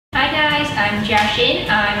I'm Shin.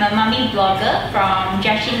 I'm a mommy blogger from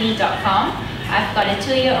easy-latch. I've got a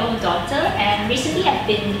 2-year-old daughter, and recently I've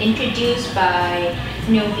been introduced by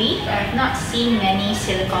Nuby. I've not seen many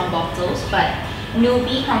silicone bottles, but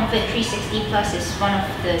Nuby Comfort 360 Plus is one of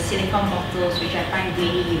the silicone bottles which I find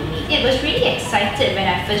really unique. I was really excited when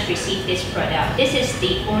I first received this product. This is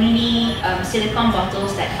the only silicone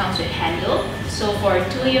bottles that comes with handle. So for a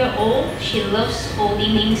 2-year-old, she loves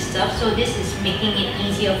holding stuff, so this is making it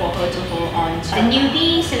easier for her to hold on to. The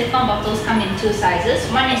Nuby silicone bottles come in 2 sizes.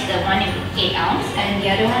 One is the one in 8 ounce, and the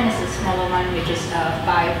other one is the smaller one, which is 5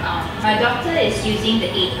 ounce. My daughter is using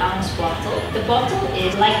the 8 ounce bottle. The bottle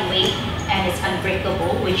is lightweight and it's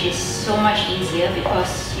unbreakable, which is so much easier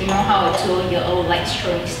because you know how a 2-year-old likes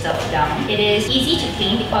throwing stuff down. It is easy to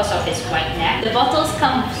clean because of its white neck. The bottles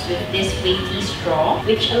comes with this weighty straw,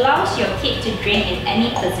 which allows your kid to drink in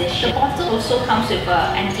any position. The bottle also comes with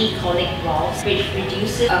an anti-colic valve, which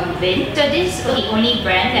reduces wind. So this is the only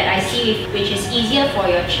brand that I see which is easier for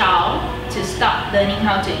your child to start learning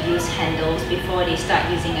how to use handles before they start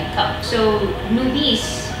using a cup. So Nuby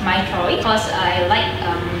is my choice because I like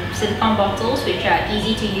silicone bottles which are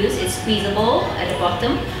easy to use. It's squeezable at the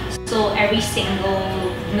bottom, so every single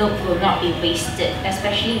milk will not be wasted,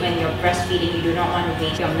 especially when you're breastfeeding. You do not want to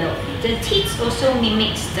waste your milk. The teats also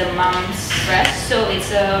mimics the mom's breast, so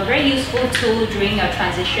it's a very useful tool during your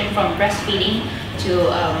transition from breastfeeding to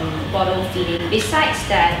bottle feeding. Besides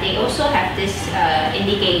that, they also have this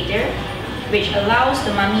indicator which allows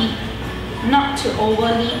the mommy not to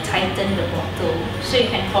overly tighten the bottle, so you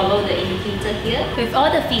can follow the indicator here. With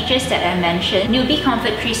all the features that I mentioned, Nuby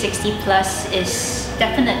Comfort 360 Plus is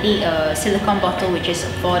definitely a silicone bottle which is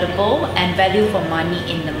affordable and value for money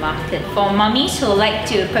in the market. For mummies who like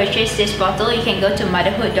to purchase this bottle, you can go to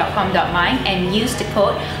Motherhood.com.my and use the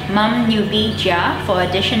code MUMNUBYJIA for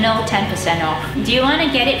additional 10% off. Do you want to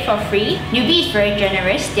get it for free? Nuby is very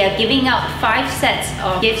generous. They are giving out 5 sets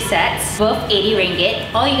of gift sets worth 80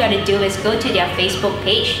 ringgit. All you gotta do is go to their Facebook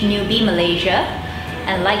page, Nuby Malaysia,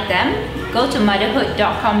 and like them. Go to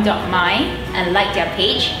Motherhood.com.my and like their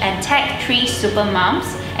page and tag 3 super moms,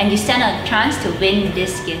 and you stand a chance to win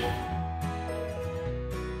this gift.